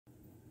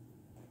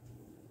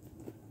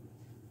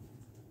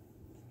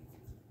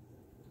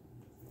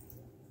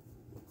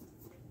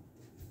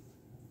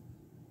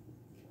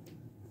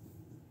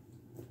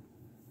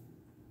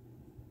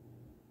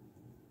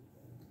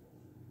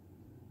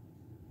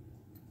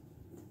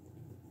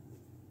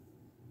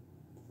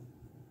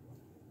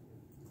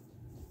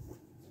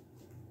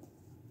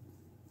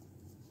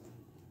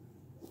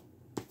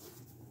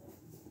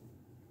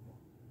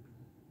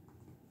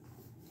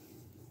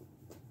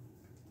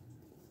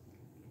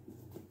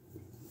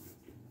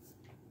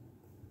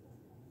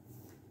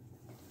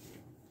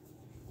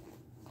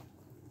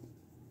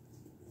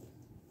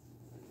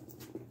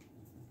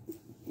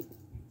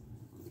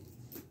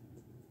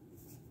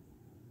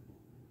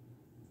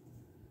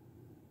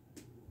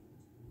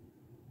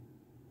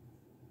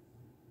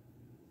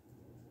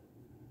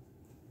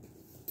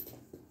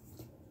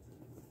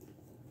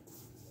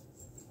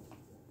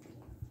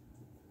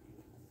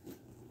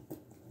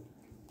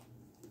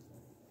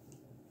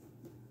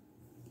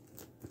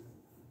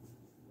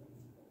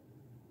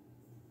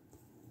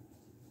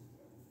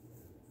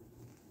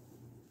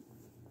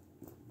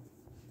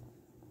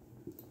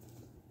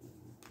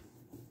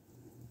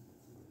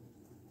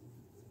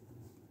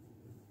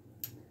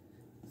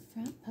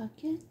front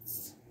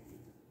pockets.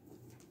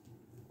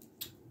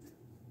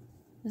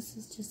 This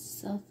is just a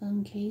cell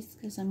phone case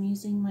because I'm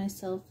using my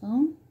cell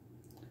phone.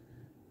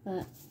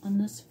 But on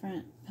this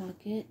front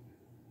pocket,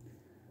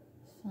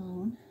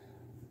 phone.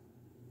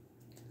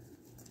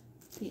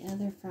 The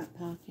other front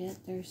pocket,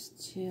 there's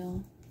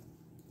two.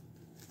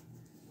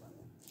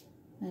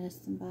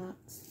 Medicine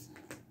box.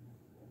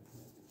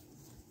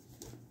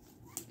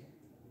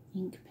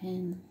 Ink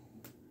pen.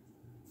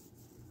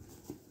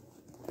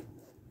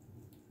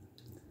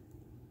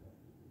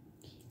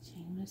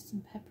 Keychain with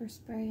some pepper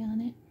spray on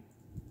it.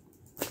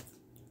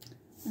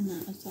 And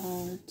that was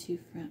all the two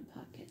front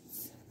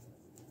pockets.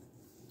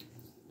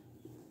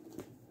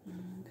 Go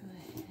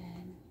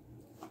ahead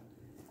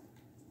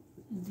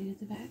and do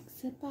the back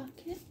zip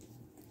pocket.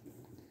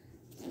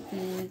 It's a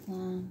big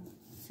long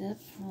zip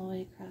all the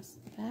way across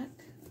the back.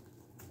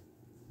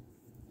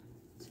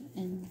 So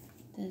in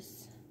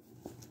this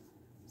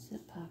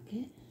zip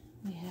pocket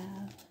we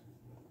have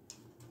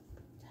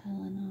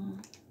Tylenol,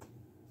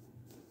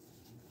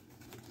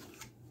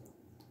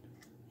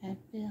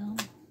 Advil,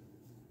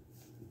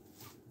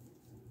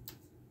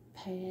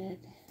 pad,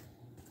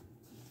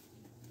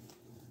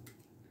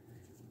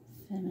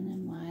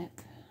 feminine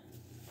wipe,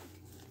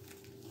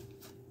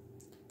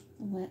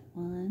 wet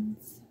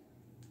ones,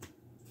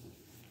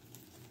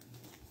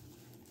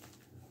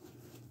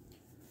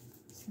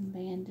 some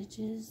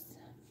bandages,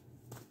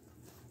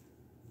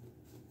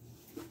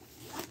 a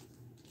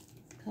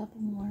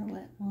couple more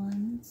wet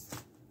ones,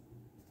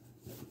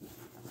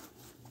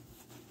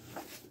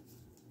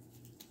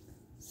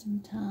 some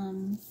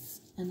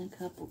Tums, and a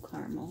couple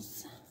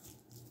caramels.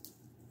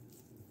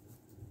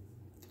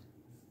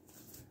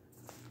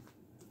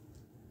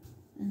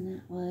 And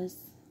that was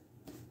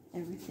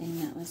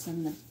everything that was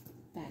in the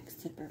back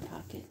zipper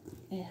pocket.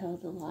 It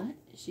held a lot,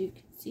 as you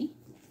can see.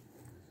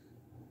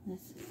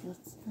 This is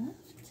what's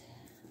left.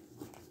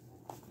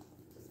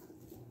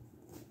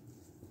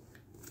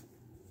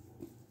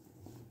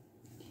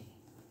 Okay.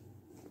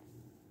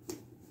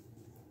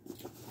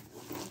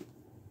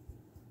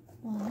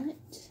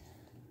 Wallet.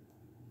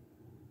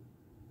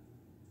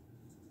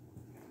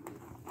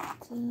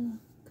 It's a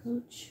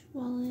Coach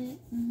wallet.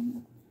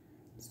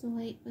 It's the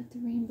white with the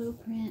rainbow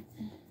print.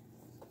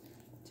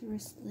 It's a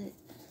wristlet.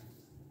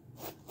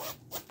 Let's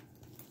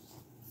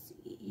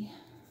see.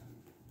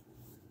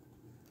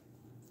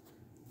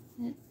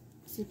 It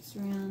zips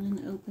around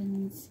and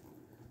opens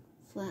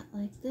flat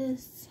like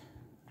this.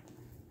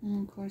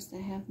 And of course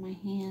I have my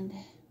hand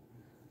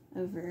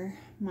over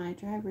my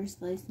driver's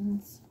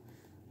license.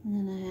 And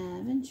then I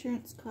have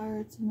insurance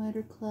cards, a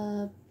motor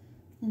club,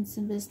 and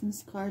some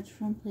business cards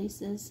from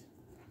places.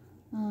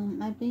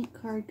 My bank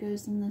card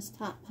goes in this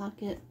top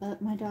pocket,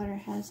 but my daughter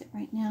has it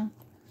right now.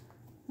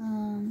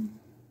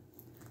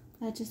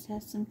 That just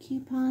has some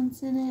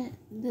coupons in it.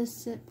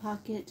 This zip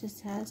pocket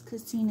just has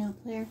casino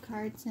player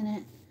cards in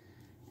it.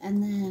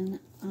 And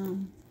then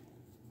on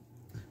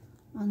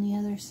the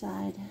other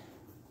side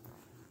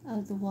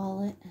of the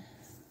wallet,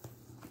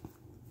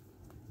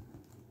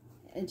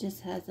 it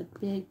just has a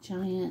big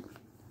giant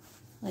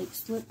like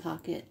slip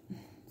pocket.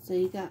 So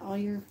you got all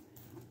your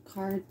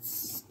card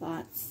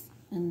spots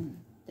and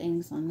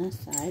things on this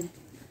side,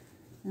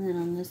 and then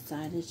on this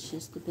side it's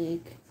just a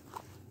big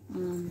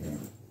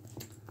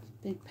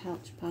big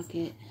pouch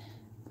pocket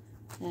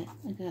that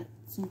I got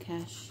some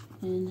cash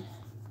in.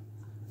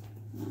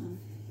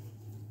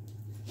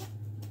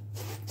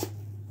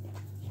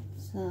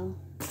 So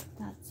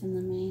that's in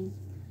the main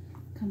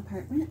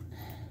compartment.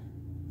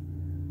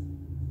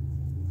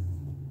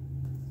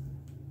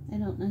 I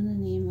don't know the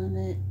name of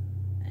it.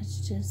 It's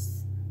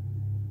just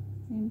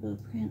rainbow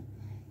print.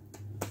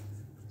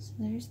 So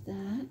there's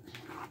that.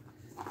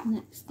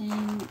 Next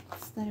things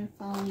that are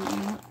falling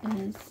out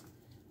is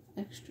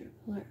extra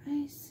polar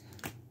ice,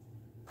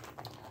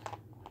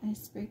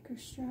 icebreaker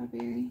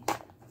strawberry,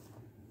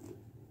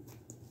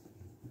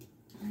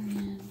 and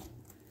then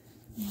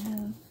we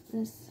have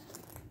this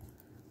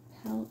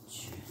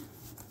pouch.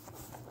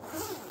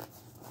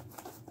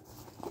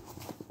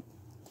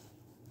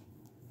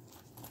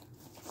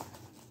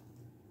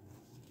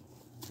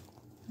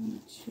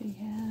 Which we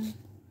have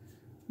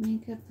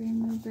makeup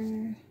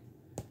remover,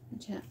 a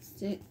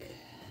chapstick,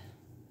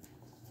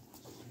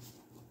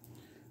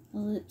 a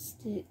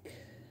lipstick.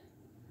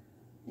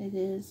 It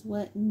is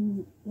Wet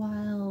n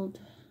Wild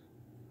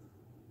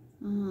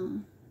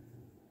Bare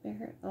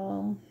It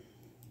All.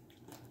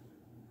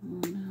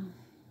 Oh no,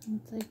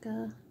 it's like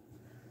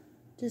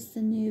just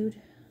a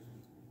nude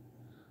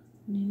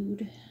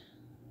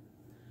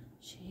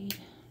shade.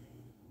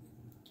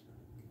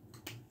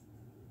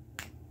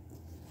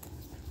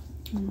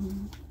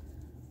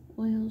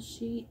 Oil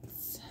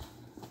sheets,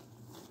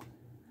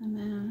 a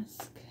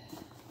mask,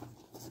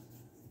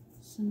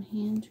 some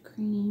hand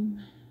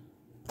cream,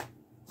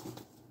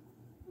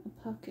 a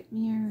pocket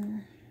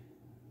mirror,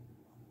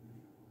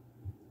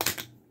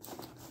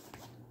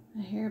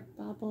 a hair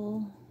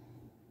bobble,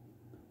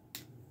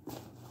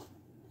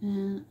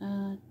 and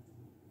a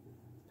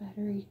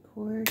battery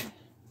cord,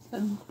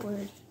 phone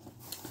cord.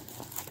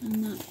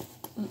 I'm not,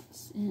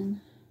 oops, goes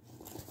in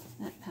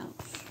that pouch.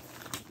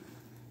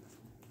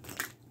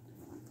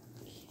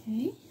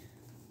 Okay.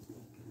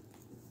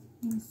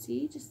 You can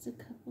see just a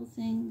couple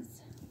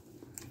things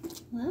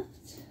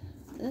left.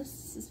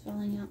 This is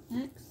falling out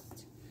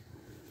next.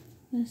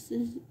 This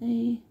is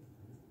a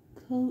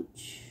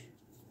Coach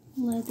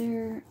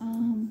leather,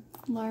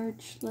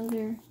 large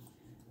leather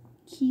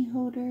key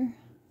holder.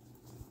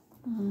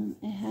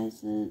 It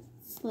has a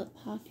slip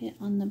pocket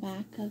on the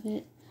back of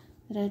it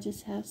that I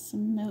just have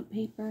some note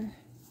paper,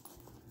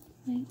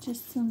 like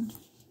just some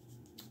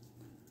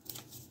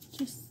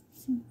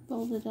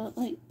folded up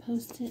like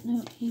post-it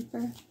note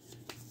paper,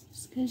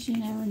 just because you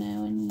never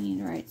know when you need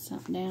to write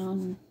something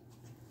down.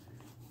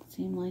 It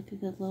seemed like a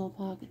good little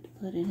pocket to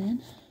put it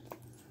in.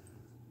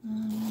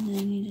 And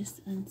then you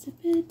just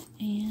unzip it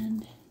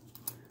and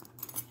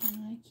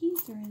my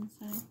keys are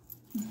inside.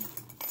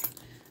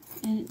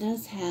 And it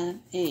does have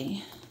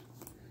a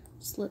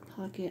slip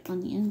pocket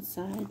on the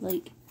inside,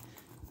 like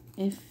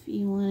if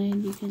you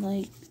wanted you could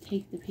like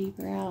take the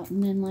paper out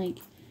and then like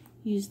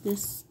use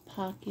this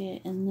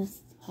pocket and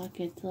this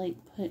pocket to like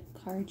put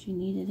cards you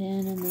needed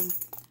in, and then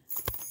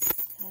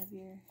have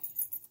your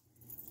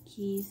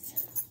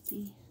keys.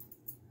 See,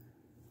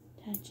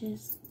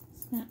 attaches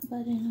snap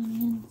button on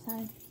the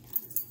inside.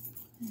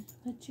 And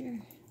put your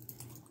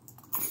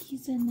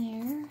keys in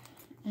there,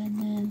 and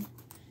then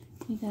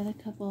you got a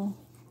couple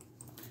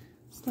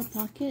slip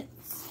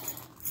pockets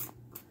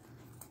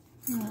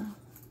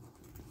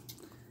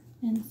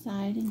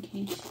inside in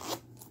case,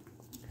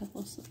 a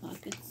couple slip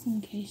pockets in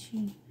case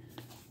you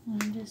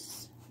want to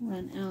just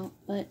run out.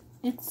 But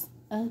it's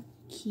a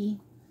key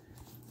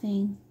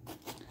thing,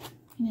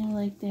 you know,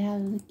 like they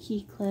have the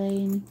key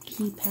clay and the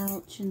key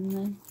pouch, and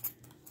the,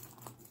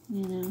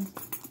 you know,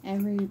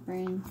 every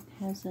brand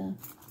has a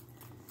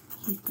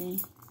key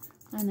thing.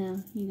 I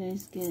know, you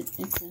guys get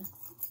it.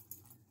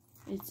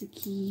 It's a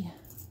key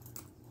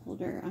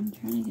holder. I'm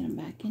trying to get them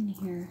back in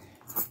here.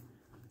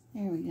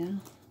 There we go.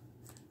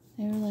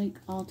 They were like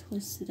all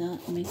twisted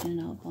up, making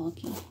it all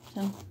bulky.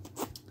 So,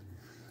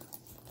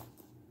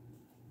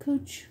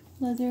 Coach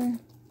leather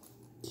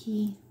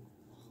key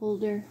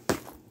holder.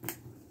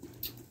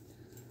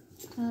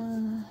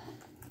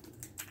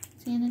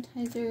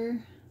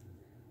 Sanitizer.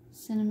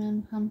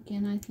 Cinnamon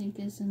pumpkin, I think,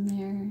 is in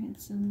there.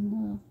 It's in the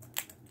little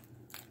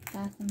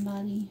Bath and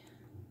Body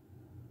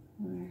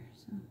or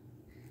some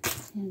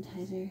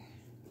sanitizer.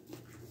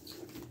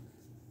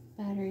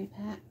 Battery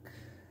pack.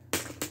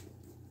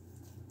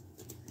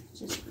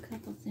 Just a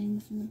couple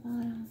things in the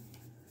bottom.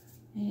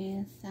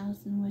 A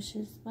 1,000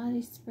 Wishes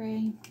body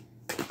spray.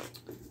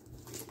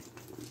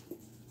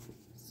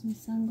 Some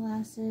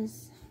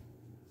sunglasses.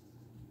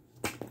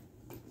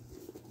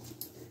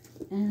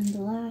 And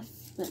the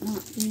last but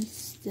not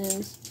least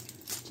is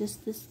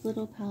just this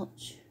little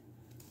pouch,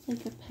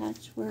 like a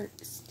patchwork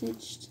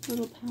stitched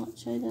little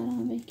pouch I got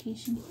on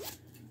vacation,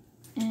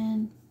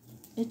 and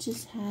it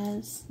just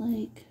has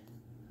like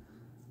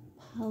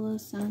Palo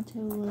Santo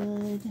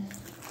wood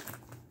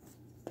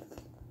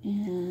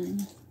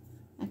and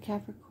a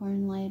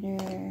Capricorn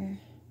lighter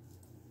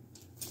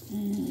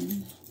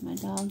and my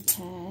dog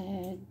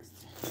tags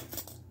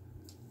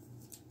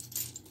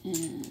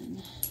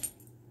and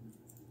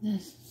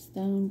this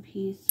stone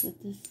piece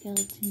with the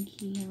skeleton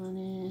key on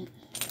it,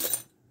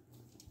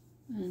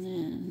 and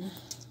then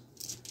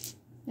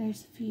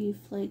there's a few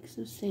flakes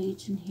of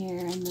sage in here,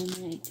 and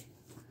then like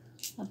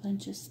a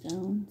bunch of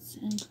stones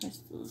and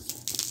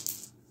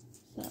crystals.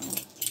 So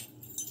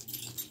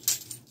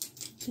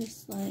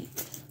just like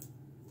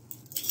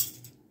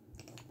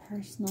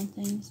personal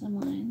things of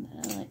mine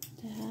that I like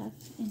to have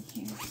in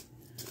here.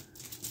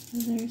 So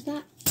there's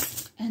that,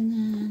 and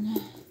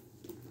then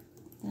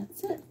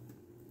that's it.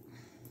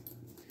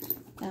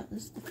 That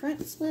was the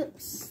front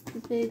slips, the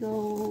big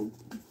old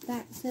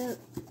back zip.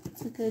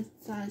 It's a good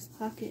sized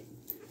pocket.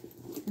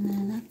 And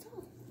then that's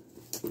all.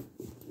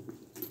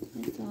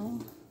 It's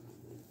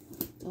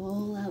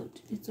all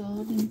out. It's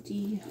all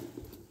empty.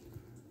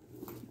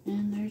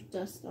 And there's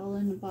dust all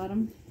in the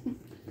bottom. I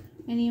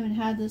didn't even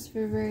have this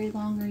for very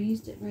long or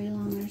used it very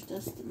long. There's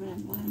dust in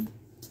the bottom.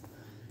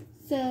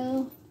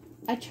 So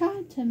I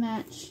tried to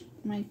match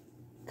my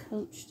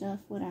Coach stuff,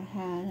 what I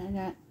had. I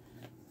got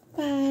a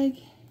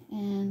bag,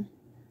 and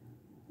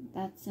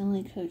that's the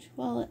only Coach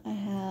wallet I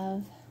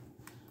have.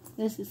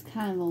 This is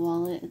kind of a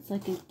wallet. It's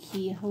like a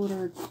key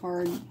holder,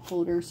 card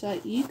holder. So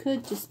you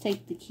could just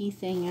take the key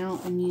thing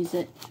out and use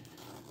it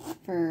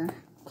for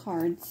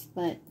cards.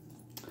 But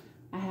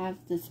I have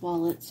this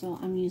wallet, so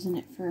I'm using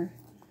it for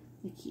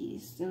the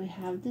keys. So we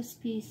have this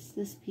piece,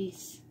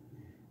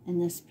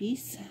 and this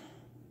piece.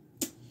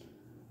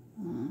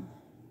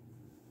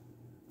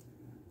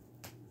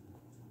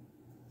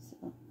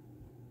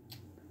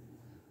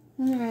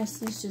 And the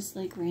rest is just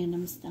like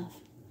random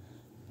stuff.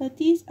 But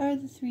these are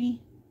the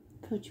 3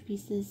 Coach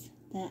pieces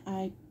that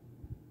I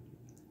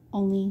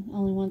only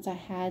ones I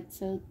had.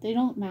 So they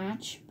don't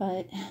match,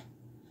 but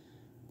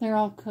they're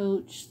all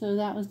Coach. So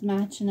that was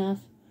match enough.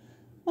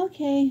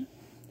 Okay,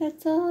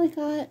 that's all I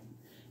got.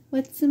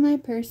 What's in my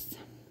purse?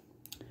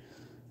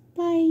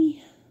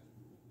 Bye.